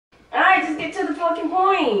get to the fucking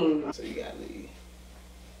point. So you gotta leave.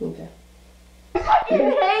 Okay. I fucking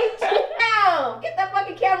hate you now. Get that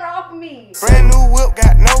fucking camera off of me. Brand new whip,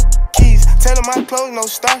 got no keys. Tell them my clothes, no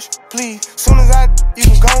starch, please. Soon as you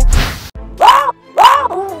can go.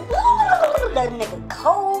 That nigga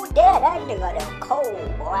cold, yeah, that nigga that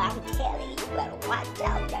cold, boy. I'm telling you, you better watch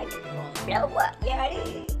out. That nigga gonna blow up, yeah, it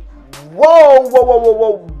is.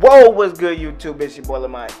 Whoa, what's good, YouTube? It's your boy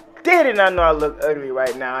LamontDidIt. I know I look ugly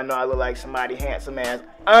right now. I know I look like somebody handsome ass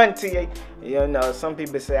auntie. You know, some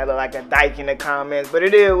people say I look like a dyke in the comments, but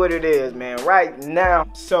it is what it is, man, right now.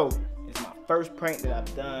 So, it's my first prank that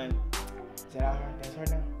I've done. Is that her? That's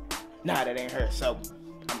her now? Nah, that ain't her. So,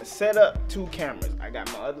 I'm gonna set up 2 cameras. I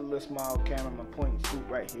got my other little small camera, my point and shoot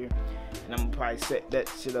right here. And I'm gonna probably set that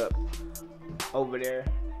shit up over there.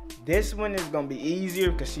 This one is gonna be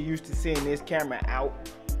easier because she used to seeing this camera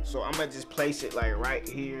out. So I'm gonna just place it like right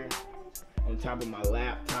here on top of my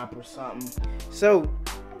laptop or something. So,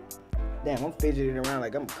 damn, I'm fidgeting around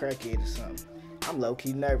like I'm a crackhead or something. I'm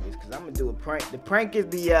low-key nervous because I'm gonna do a prank. The prank is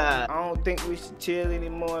the, I don't think we should chill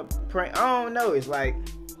anymore prank. I don't know, it's like,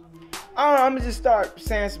 I don't know, I'm gonna just start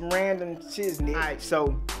saying some random shit. Alright,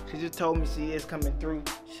 so she just told me she is coming through.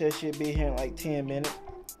 She should be here in like 10 minutes.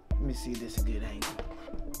 Let me see if this is a good angle.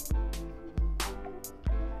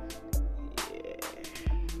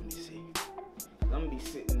 I'm gonna be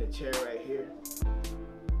sitting in the chair right here.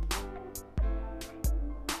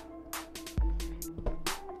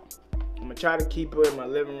 I'm gonna try to keep her in my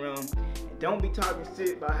living room. And don't be talking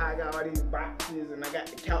shit about how I got all these boxes and I got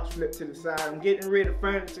the couch flipped to the side. I'm getting rid of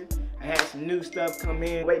furniture. I had some new stuff come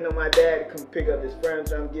in. Waiting on my dad to come pick up this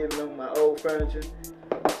furniture. I'm giving him my old furniture.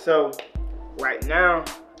 So, right now,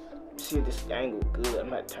 see if this angle good. I'm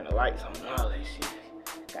about to turn the lights on and all that shit.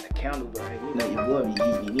 Got a candle burning, you know your boy be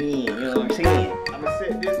eating me in, you know what I'm saying? I'm gonna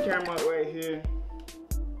set this camera up right here.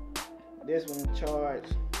 This one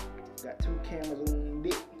charged. Got 2 cameras on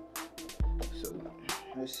it. So,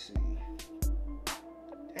 let's see.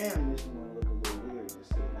 Damn, this one look a little weird just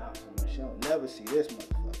sitting out so much. You'll never see this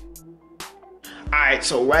motherfucker. Alright,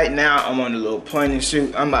 so right now I'm on a little point and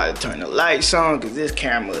shoot. I'm about to turn the lights on because this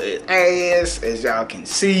camera is ass, as y'all can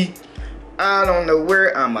see. I don't know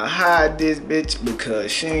where I'ma hide this bitch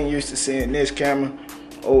because she ain't used to seeing this camera.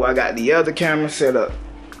 Oh, I got the other camera set up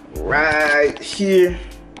right here.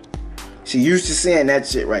 She used to seeing that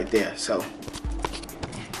shit right there. So,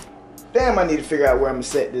 damn, I need to figure out where I'm gonna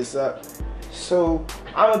set this up. So,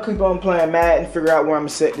 I'm gonna keep on playing Madden and figure out where I'm gonna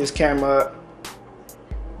set this camera up.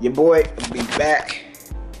 Your boy will be back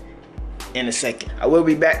in a second. I will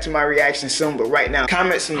be back to my reaction soon, but right now,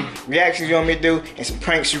 comment some reactions you want me to do and some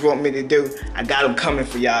pranks you want me to do. I got them coming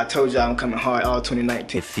for y'all. I told y'all I'm coming hard all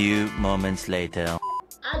 2019. A few moments later.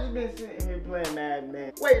 I just been sitting here playing Madden,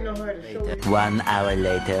 man. Waiting on her to show me. 1 hour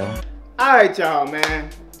later. Alright, y'all, man.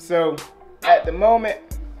 So, at the moment,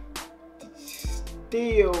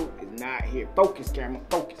 still is not here. Focus, camera.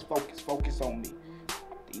 Focus on me.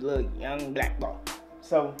 The little young black boy.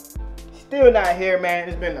 So, still not here, man.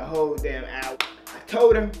 It's been the whole damn hour. I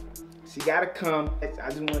told her she gotta come. I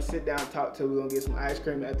just want to sit down and talk to her. We're gonna get some ice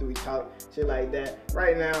cream after we talk, shit like that.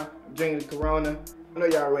 Right now, I'm drinking the Corona. I know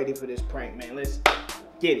y'all ready for this prank, man. Let's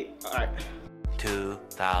get it. All right.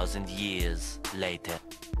 2,000 years later.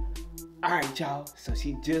 All right, y'all. So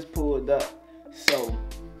she just pulled up. So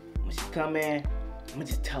when she come in, I'm gonna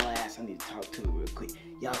just tell her ass I need to talk to her real quick.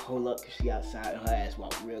 Y'all hold up, cause she outside and her ass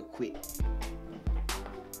walk real quick.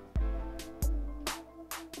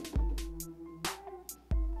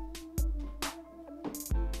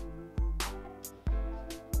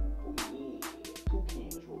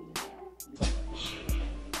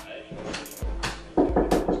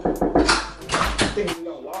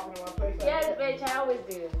 Yes, bitch, I always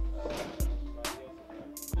do.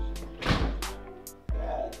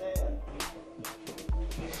 God damn.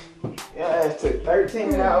 Yeah, it took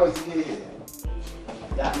 13 hours to get here.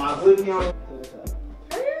 Got my hoodie on.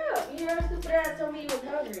 Hurry up. You never stupid ass told me you was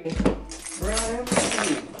hungry. Bro,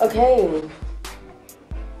 okay.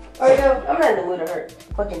 Alright, yo, I'm not in the mood to hurt.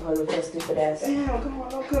 Fucking play with your stupid ass. damn, come on,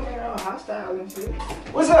 don't come here all hostile and shit.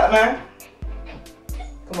 What's up, man?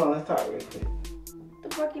 Come on, let's talk real quick. What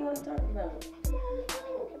the fuck you want to talk about?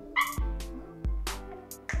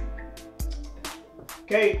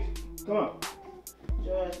 Kate, come on.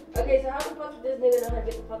 Okay, so how the fuck did this nigga know how to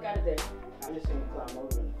get the fuck out of there? I just seen him climb over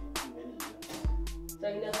a few minutes ago.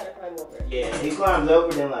 So he knows how to climb over. Yeah, he climbs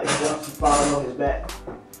over, then like jumps and falls on his back.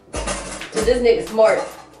 So this nigga smart.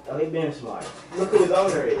 Oh, he been smart. Look who his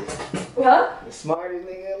owner is. Huh? The smartest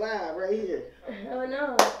nigga alive right here. Oh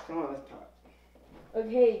no. Come on, let's talk.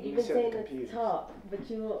 Okay, you've been Shut saying the to computer. talk, but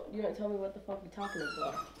you don't tell me what the fuck you're talking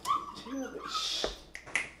about. Chill, shh.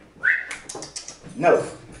 No.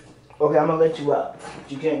 Okay, I'm gonna let you out.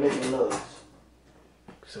 But you can't make me noise.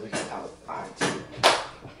 So we can talk. Alright, chill.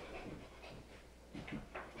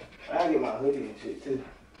 I get my hoodie and shit too.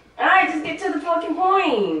 Alright, just get to the fucking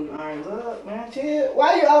point. Alright, look, man, chill.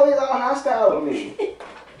 Why you always all hostile with me?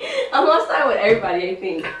 I'm hostile with everybody, I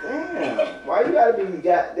think. Damn, why you gotta be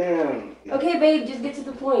goddamn? Okay, babe, just get to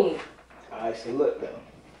the point. Alright, so look though.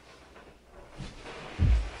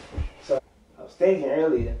 So I was thinking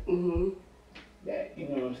earlier that, you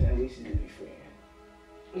know what I'm saying, we should just be friends.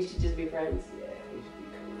 We should just be friends. Yeah, we should be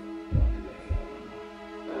cool. We don't do that no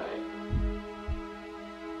more. Alright.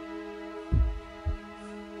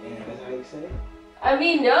 Damn, that's how you say it? I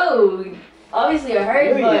mean, no. Obviously, I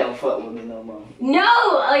heard, You but don't fuck with me no more.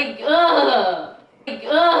 no, like, like,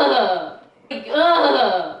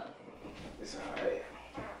 It's alright.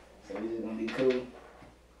 So we just gonna be cool.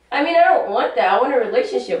 I mean, I don't want that. I want a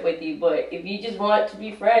relationship with you, but if you just want to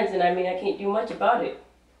be friends, then I mean, I can't do much about it.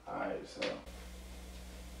 Alright, so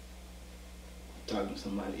talking to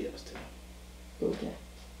somebody else too. Okay.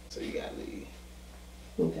 So you gotta leave.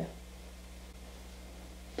 Okay.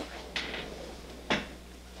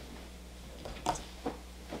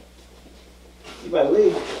 You better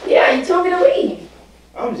leave. Yeah, you told me to leave.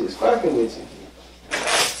 I'm just fucking with you.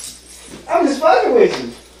 I'm just fucking with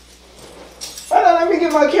you. Hold on, let me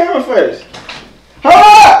get my camera first. Hold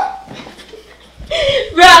up!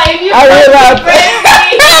 Bro, if you I realized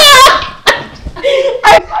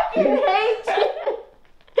I fucking hate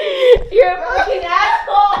you. You're a fucking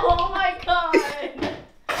asshole. Oh my god.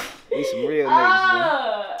 We some real niggas,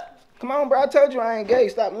 man. Come on, bro. I told you I ain't gay.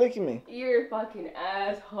 Stop licking me. You're a fucking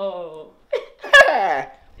asshole.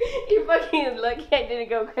 You're fucking lucky I didn't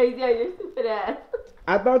go crazy on your stupid ass.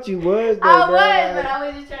 I thought you was, though, I bro. was, but I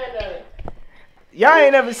was just trying to. Y'all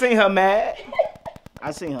ain't never seen her mad.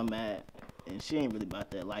 I seen her mad. And she ain't really about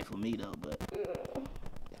that life with me, though, but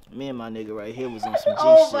me and my nigga right here was on some G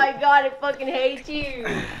Oh shit. my god, I fucking hate you.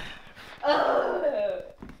 Ugh.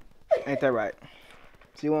 Ain't that right?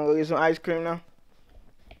 So you wanna go get some ice cream now?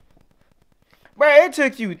 Bro, it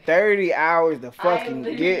took you 30 hours to fucking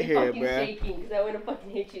get here, fucking bro. shaking because I want to fucking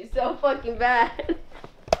hit you so fucking bad.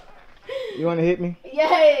 You wanna hit me?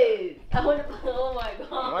 Yes. I want to. Oh my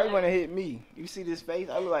god. Why you wanna hit me? You see this face?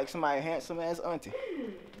 I look like somebody handsome ass auntie.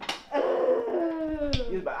 I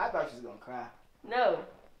thought she was gonna cry. No.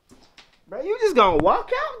 Bro, you just gonna walk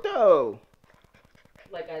out though.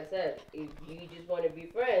 Like I said, if you just want to be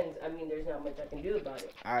friends, I mean, there's not much I can do about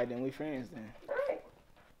it. Alright, then we friends then. Alright.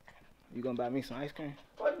 You gonna buy me some ice cream?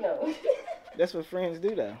 Fuck no. That's what friends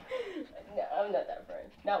do though. No, I'm not that friend.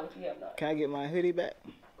 Not with you, I'm not. Can I get my hoodie back?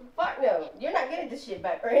 Fuck no. You're not getting this shit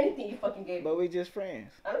back or anything you fucking gave me. But we just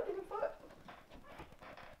friends. I don't give a fuck.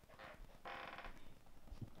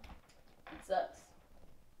 It sucks.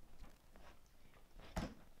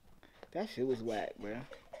 That shit was whack, bro.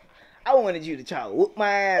 I wanted you to try to whoop my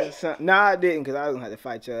ass or something. Nah, I didn't, because I was going to have to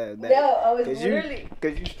fight your ass back. No, I was Cause literally.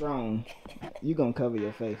 Because you strong. You going to cover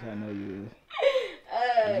your face. I know you is.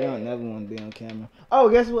 You don't never want to be on camera. Oh,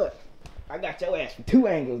 guess what? I got your ass from 2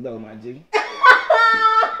 angles, though, my G.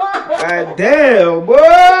 God damn, boy.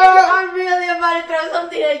 I'm really about to throw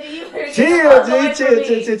something at you. Chill,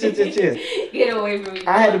 chill. Get away from me.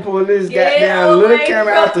 I had to pull this Get goddamn little away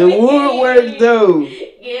camera out from the me. woodwork, though.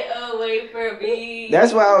 Get away from me.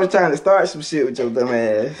 That's why I was trying to start some shit with your dumb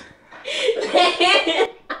ass.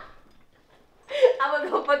 I'm gonna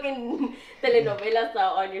go fucking telenovelas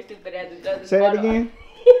on your stupid ass. And Say that again.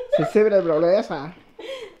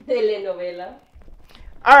 Telenovela.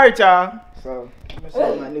 Alright, y'all. So, I'm gonna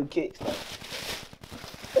show you my new kicks.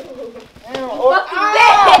 Damn, that was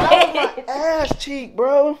my ass cheek,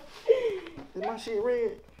 bro. Is my shit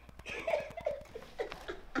red?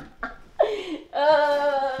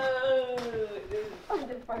 Oh, this is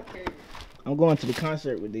fucking fucker. I'm going to the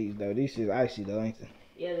concert with these, though. These shit's icy, though, ain't they?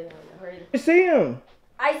 Yeah, they're not. Hurry. You see them?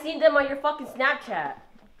 I seen them on your fucking Snapchat.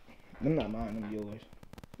 Them not mine, them yours.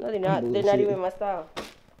 No, they're not. They're not Bullshit. even my style.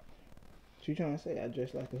 What you trying to say? I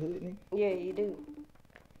dress like a hood nigga? Yeah, you do.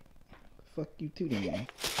 Fuck you too, then, man.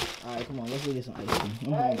 Alright, come on, let's go get some ice cream.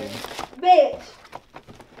 I'm hungry. Bitch!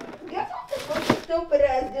 Guess what the fucking stupid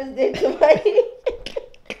ass just did to my...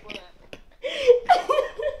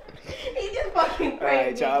 He just fucking pranked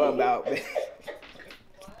Alright, me. y'all, I'm out, man.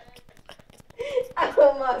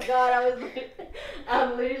 Oh my god,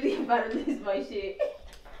 I'm literally about to lose my shit.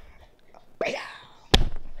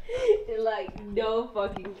 Like, no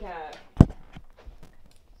fucking cap.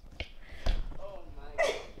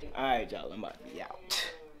 Alright, y'all, I'm about to be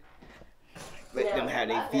out. Let them have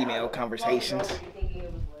their female conversations.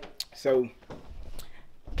 So,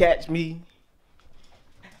 Catch me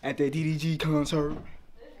at the DDG concert.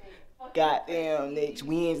 Goddamn, next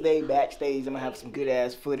Wednesday backstage, I'm gonna have some good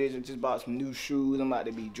ass footage. I just bought some new shoes. I'm about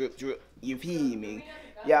to be drip drip. You feel me?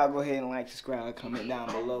 Y'all go ahead and like, subscribe, comment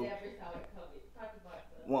down below.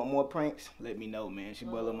 Want more pranks? Let me know, man. It's your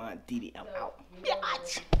boy LamontDidIt. I'm out.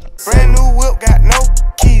 Brand new whip, got no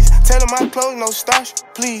keys. Tell 'em my clothes, no starch,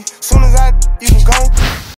 please. Soon as you can go.